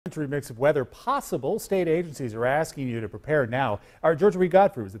Wintry mix of weather possible. State agencies are asking you to prepare now. Our Georgia Reed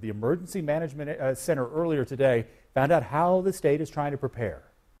Godfrey was at the Emergency Management Center earlier today, found out how the state is trying to prepare.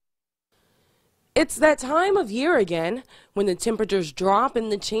 It's that time of year again when the temperatures drop and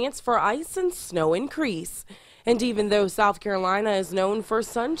the chance for ice and snow increase. And even though South Carolina is known for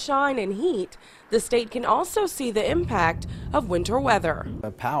sunshine and heat, the state can also see the impact of winter weather.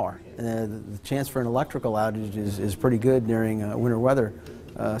 Power. The chance for an electrical outage is pretty good during a winter weather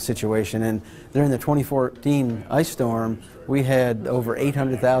situation. And during the 2014 ice storm, we had over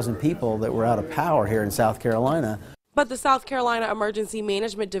 800,000 people that were out of power here in South Carolina. But the South Carolina Emergency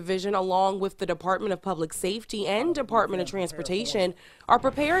Management Division, along with the Department of Public Safety and Department of Transportation, are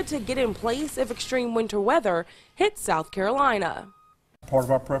prepared to get in place if extreme winter weather hits South Carolina. Part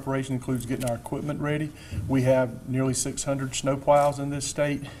of our preparation includes getting our equipment ready. We have nearly 600 snowplows in this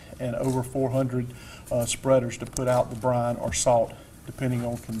state and over 400 spreaders to put out the brine or salt, depending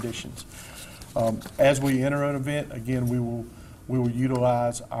on conditions. As we enter an event, again, we will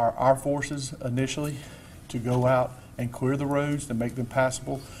utilize our forces initially to go out and clear the roads to make them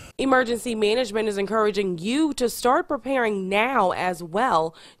passable. Emergency management is encouraging you to start preparing now as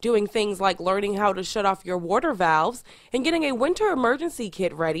well, doing things like learning how to shut off your water valves and getting a winter emergency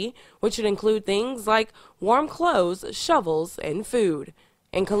kit ready, which should include things like warm clothes, shovels, and food.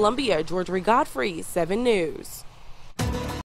 In Columbia, Georgia Reed Godfrey, 7 News.